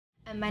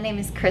My name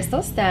is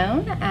Crystal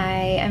Stone.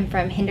 I am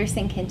from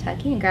Henderson,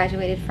 Kentucky, and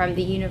graduated from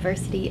the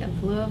University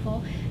of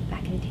Louisville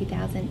back in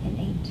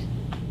 2008.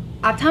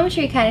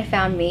 Optometry kind of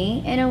found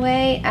me in a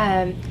way.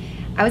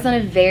 I was on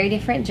a very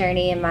different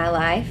journey in my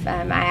life.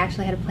 I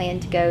actually had a plan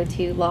to go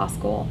to law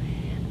school,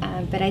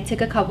 but I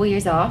took a couple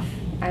years off.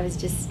 I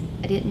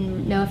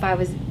didn't know if I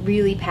was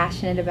really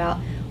passionate about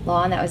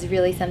law, and that was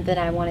really something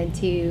I wanted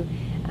to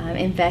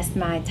invest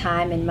my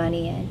time and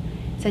money in.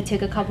 So I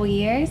took a couple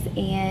years,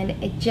 and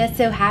it just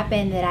so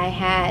happened that I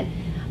had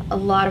a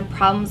lot of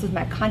problems with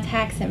my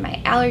contacts and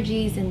my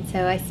allergies, and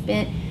so I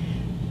spent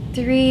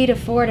 3 to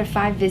 4 to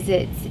 5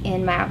 visits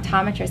in my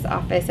optometrist's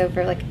office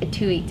over like a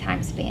 2-week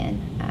time span.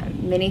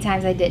 Many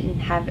times I didn't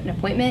have an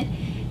appointment,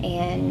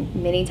 and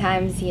many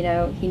times, he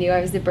knew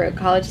I was a broke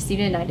college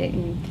student. I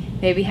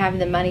didn't maybe have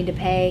the money to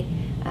pay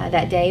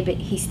that day, but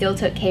he still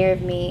took care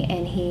of me,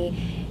 and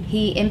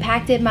he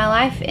impacted my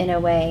life in a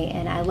way.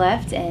 And I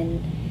left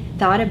and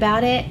thought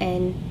about it,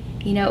 and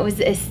it was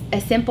a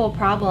simple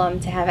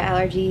problem to have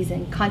allergies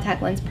and contact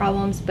lens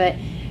problems, but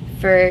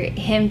for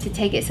him to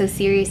take it so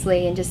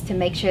seriously and just to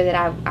make sure that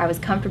I was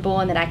comfortable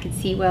and that I could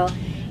see well,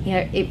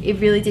 it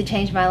really did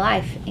change my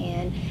life.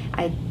 And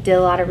I did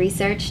a lot of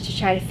research to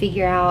try to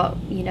figure out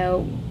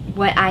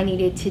what I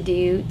needed to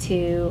do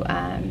to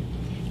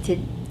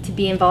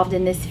be involved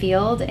in this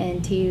field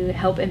and to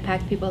help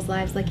impact people's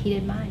lives like he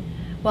did mine.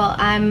 Well,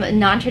 I'm a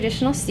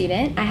non-traditional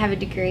student. I have a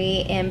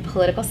degree in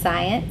political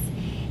science,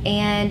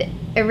 and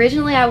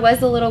originally I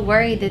was a little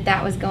worried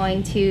that was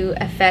going to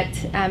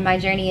affect my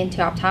journey into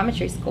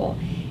optometry school.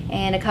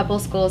 And a couple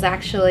schools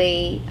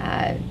actually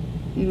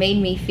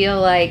made me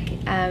feel like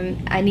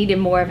I needed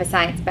more of a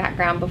science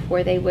background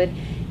before they would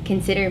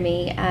consider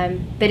me.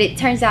 But it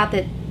turns out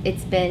that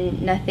it's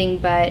been nothing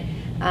but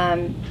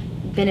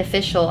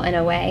beneficial in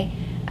a way.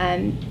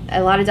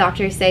 A lot of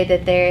doctors say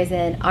that there is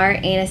an art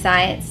and a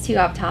science to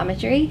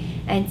optometry,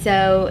 and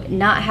so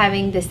not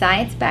having the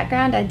science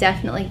background, I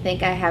definitely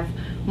think I have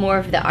more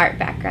of the art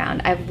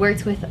background. I've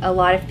worked with a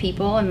lot of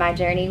people in my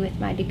journey with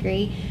my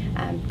degree,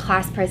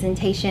 class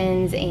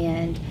presentations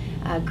and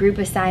group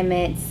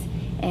assignments,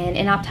 and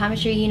in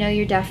optometry,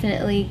 you're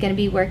definitely going to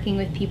be working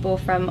with people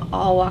from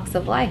all walks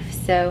of life,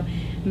 so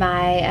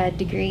my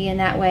degree in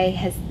that way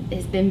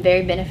has been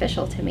very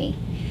beneficial to me.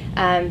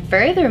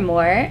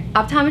 Furthermore,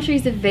 optometry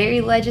is a very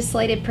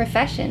legislated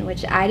profession,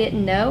 which I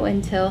didn't know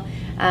until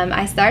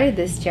I started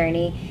this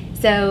journey.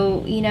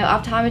 So,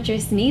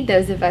 optometrists need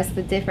those of us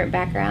with different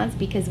backgrounds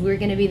because we're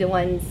going to be the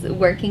ones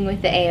working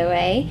with the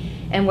AOA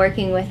and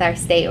working with our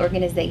state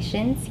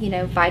organizations,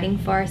 fighting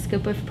for our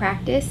scope of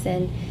practice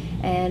and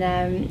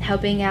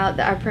helping out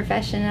our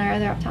profession and our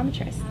other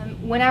optometrists.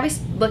 When I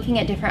was looking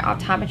at different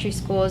optometry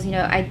schools,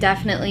 I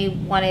definitely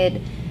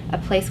wanted a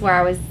place where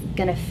I was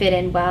going to fit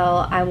in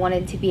well. I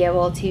wanted to be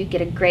able to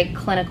get a great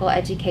clinical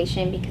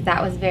education because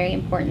that was very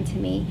important to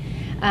me.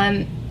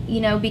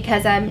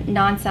 Because I'm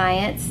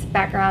non-science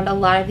background, a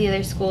lot of the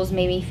other schools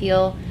made me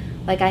feel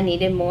like I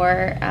needed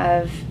more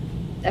of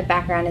a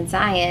background in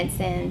science,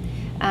 and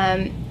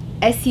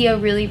SCO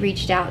really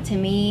reached out to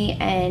me,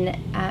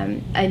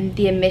 and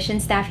the admission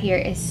staff here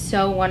is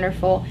so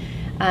wonderful.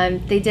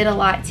 They did a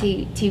lot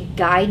to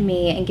guide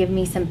me and give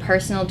me some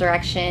personal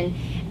direction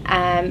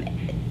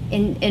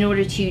in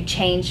order to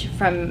change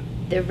from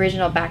the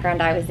original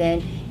background I was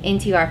in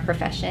into our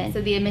profession.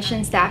 So the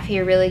admission staff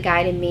here really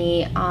guided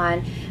me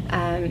on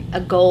a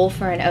goal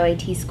for an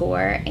OAT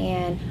score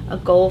and a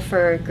goal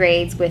for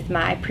grades with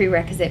my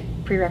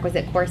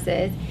prerequisite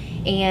courses,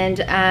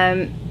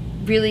 and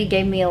really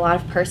gave me a lot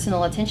of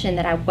personal attention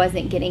that I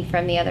wasn't getting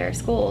from the other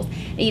schools.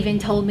 They even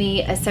told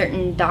me a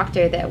certain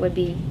doctor that would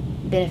be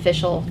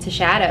beneficial to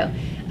shadow.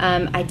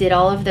 I did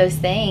all of those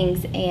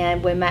things,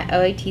 and when my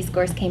OAT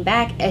scores came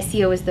back,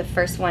 SCO was the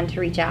first one to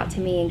reach out to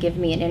me and give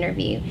me an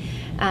interview.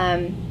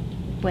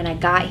 When I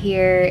got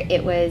here,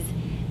 it was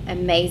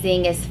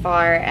amazing as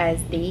far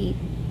as the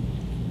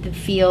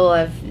feel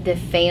of the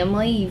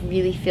family. You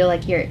really feel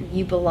like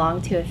you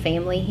belong to a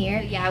family here.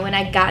 Yeah, when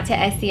I got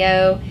to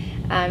SCO,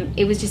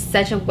 it was just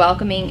such a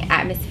welcoming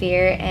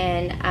atmosphere,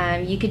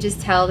 and you could just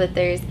tell that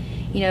there's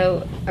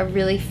a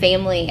really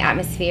family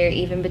atmosphere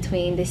even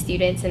between the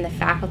students and the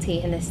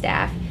faculty and the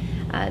staff.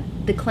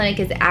 The clinic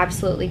is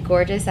absolutely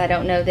gorgeous. I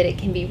don't know that it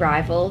can be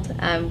rivaled.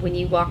 When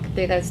you walk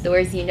through those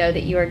doors, you know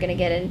that you are going to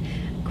get a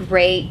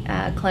great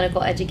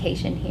clinical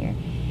education here.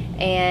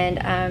 And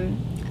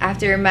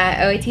after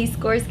my OAT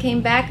scores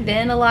came back,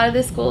 then a lot of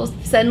the schools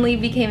suddenly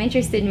became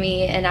interested in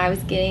me, and I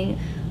was getting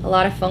a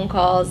lot of phone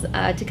calls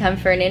to come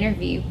for an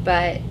interview,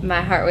 but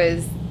my heart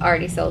was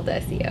already sold to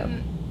SCO.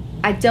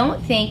 I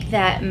don't think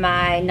that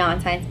my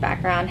non-science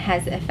background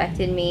has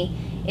affected me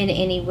in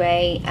any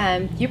way.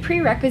 Your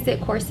prerequisite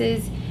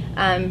courses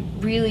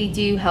really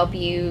do help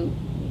you,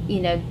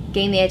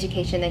 gain the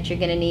education that you're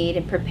going to need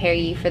and prepare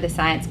you for the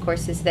science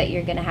courses that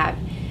you're going to have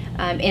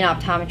in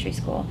optometry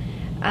school.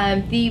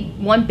 The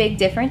one big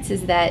difference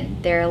is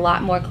that there are a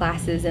lot more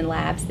classes and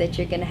labs that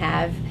you're going to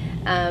have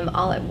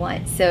all at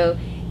once. So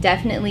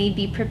definitely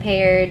be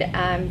prepared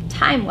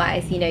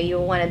time-wise. You know,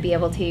 you'll want to be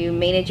able to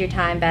manage your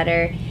time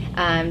better,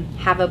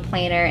 have a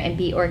planner, and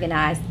be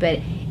organized. But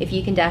if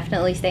you can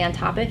definitely stay on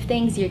top of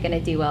things, you're going to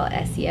do well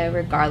at SEO,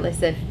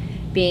 regardless of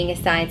being a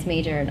science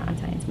major or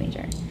non-science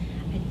major.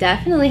 I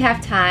definitely have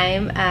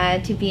time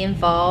to be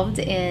involved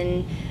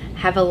in,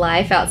 have a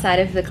life outside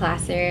of the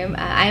classroom.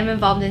 I am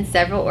involved in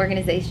several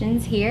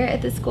organizations here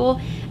at the school,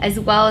 as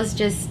well as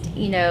just,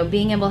 you know,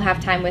 being able to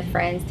have time with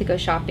friends to go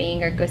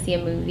shopping or go see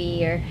a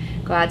movie or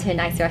go out to a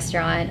nice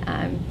restaurant.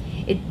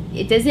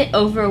 It doesn't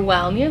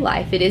overwhelm your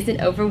life. It is an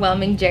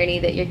overwhelming journey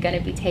that you're going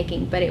to be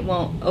taking, but it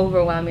won't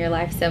overwhelm your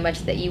life so much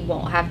that you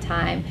won't have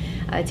time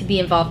to be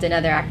involved in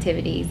other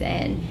activities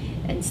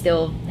and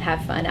still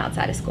have fun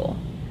outside of school.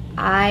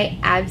 I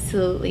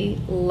absolutely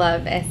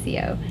love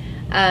SEO.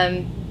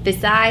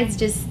 Besides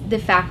just the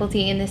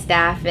faculty and the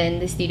staff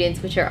and the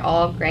students, which are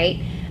all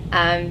great,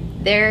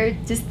 they're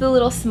just the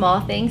little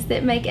small things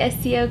that make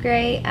SEO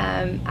great.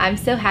 I'm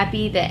so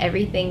happy that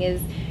everything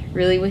is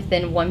really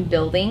within one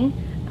building.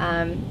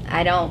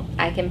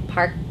 I can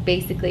park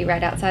basically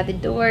right outside the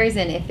doors,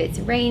 and if it's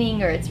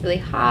raining or it's really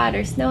hot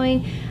or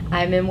snowing,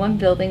 I'm in one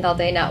building all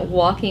day, not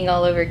walking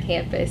all over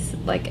campus,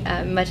 like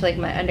much like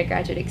my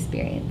undergraduate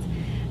experience.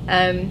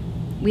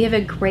 We have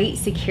a great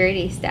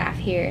security staff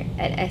here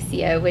at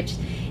SEO, which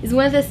is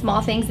one of the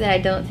small things that I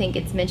don't think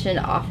it's mentioned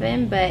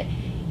often, but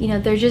you know,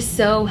 they're just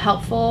so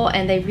helpful,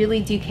 and they really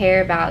do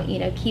care about, you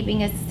know,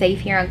 keeping us safe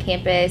here on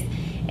campus.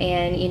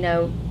 And you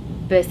know,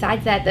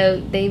 besides that, though,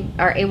 they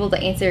are able to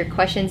answer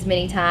questions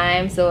many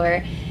times,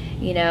 or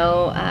you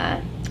know,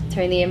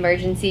 turn the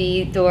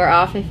emergency door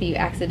off if you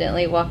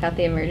accidentally walk out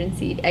the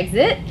emergency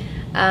exit.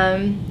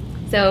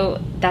 So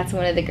that's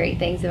one of the great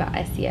things about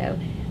SEO.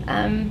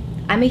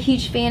 I'm a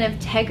huge fan of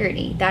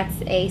Tegrity. That's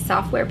a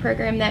software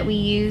program that we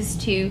use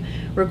to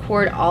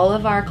record all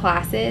of our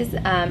classes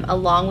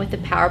along with the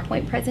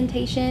PowerPoint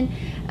presentation.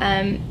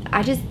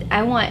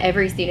 I want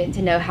every student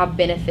to know how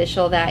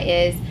beneficial that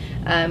is.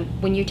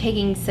 When you're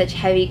taking such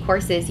heavy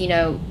courses, you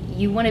know,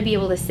 you want to be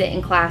able to sit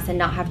in class and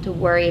not have to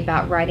worry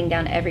about writing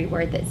down every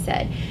word that's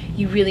said.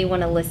 You really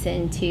want to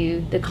listen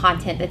to the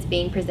content that's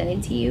being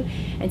presented to you.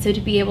 And so to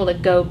be able to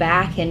go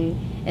back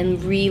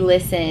and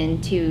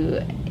re-listen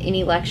to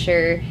any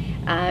lecture,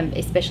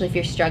 especially if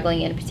you're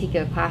struggling in a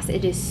particular class,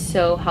 it is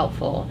so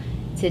helpful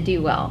to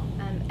do well.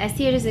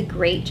 SEO does a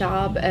great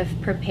job of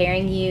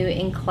preparing you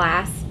in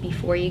class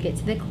before you get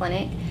to the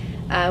clinic.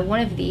 One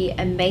of the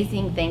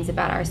amazing things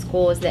about our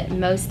school is that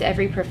most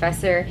every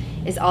professor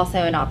is also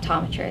an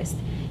optometrist.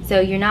 So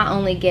you're not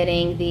only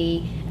getting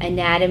the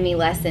anatomy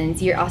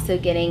lessons, you're also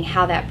getting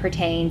how that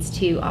pertains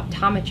to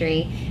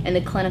optometry and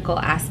the clinical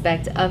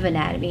aspect of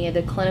anatomy, or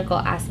the clinical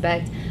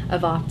aspect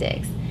of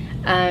optics.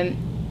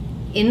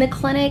 In the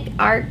clinic,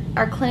 our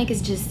clinic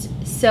is just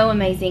so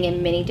amazing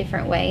in many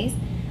different ways.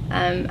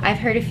 I've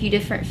heard a few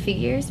different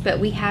figures, but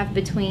we have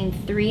between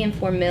 $3 and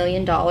 $4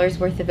 million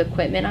worth of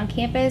equipment on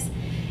campus.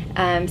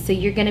 So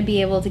you're going to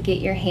be able to get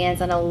your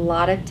hands on a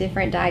lot of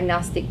different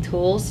diagnostic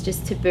tools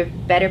just to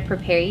better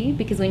prepare you,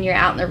 because when you're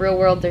out in the real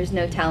world, there's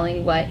no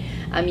telling what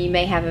you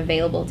may have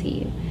available to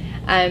you.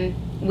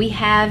 We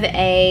have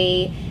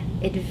a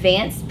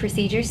advanced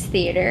procedures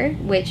theater,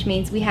 which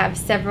means we have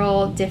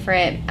several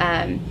different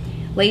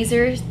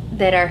lasers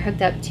that are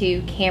hooked up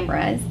to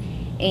cameras,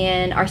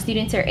 and our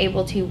students are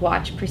able to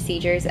watch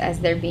procedures as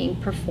they're being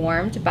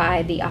performed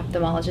by the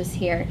ophthalmologists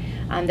here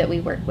that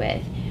we work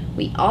with.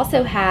 We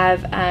also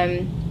have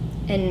an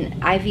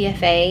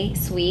IVFA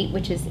suite,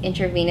 which is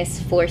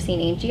intravenous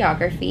fluorescein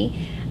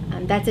angiography.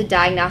 That's a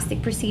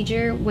diagnostic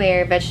procedure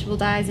where vegetable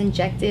dye is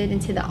injected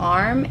into the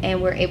arm,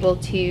 and we're able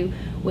to,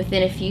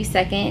 within a few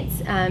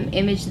seconds,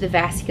 image the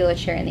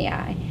vasculature in the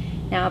eye.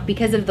 Now,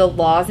 because of the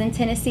laws in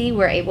Tennessee,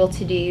 we're able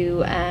to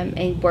do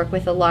and work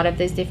with a lot of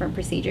those different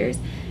procedures.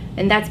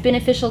 And that's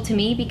beneficial to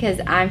me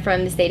because I'm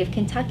from the state of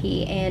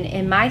Kentucky, and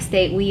in my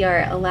state we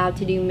are allowed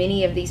to do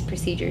many of these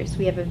procedures.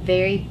 We have a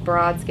very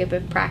broad scope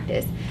of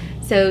practice.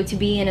 So to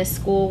be in a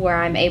school where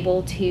I'm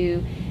able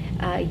to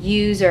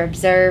use or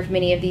observe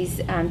many of these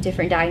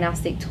different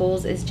diagnostic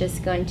tools is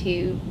just going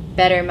to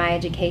better my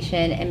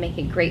education and make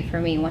it great for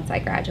me once I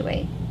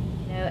graduate.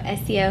 You know,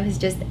 SEO has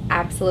just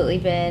absolutely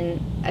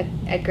been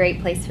a great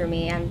place for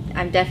me.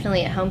 I'm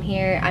definitely at home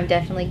here. I'm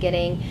definitely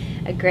getting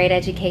a great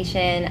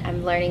education.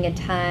 I'm learning a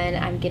ton.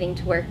 I'm getting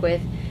to work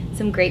with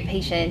some great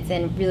patients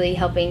and really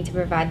helping to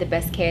provide the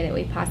best care that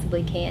we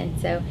possibly can.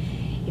 So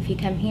if you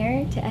come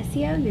here to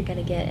SEO, you're going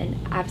to get an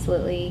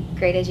absolutely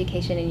great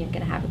education and you're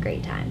going to have a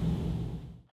great time.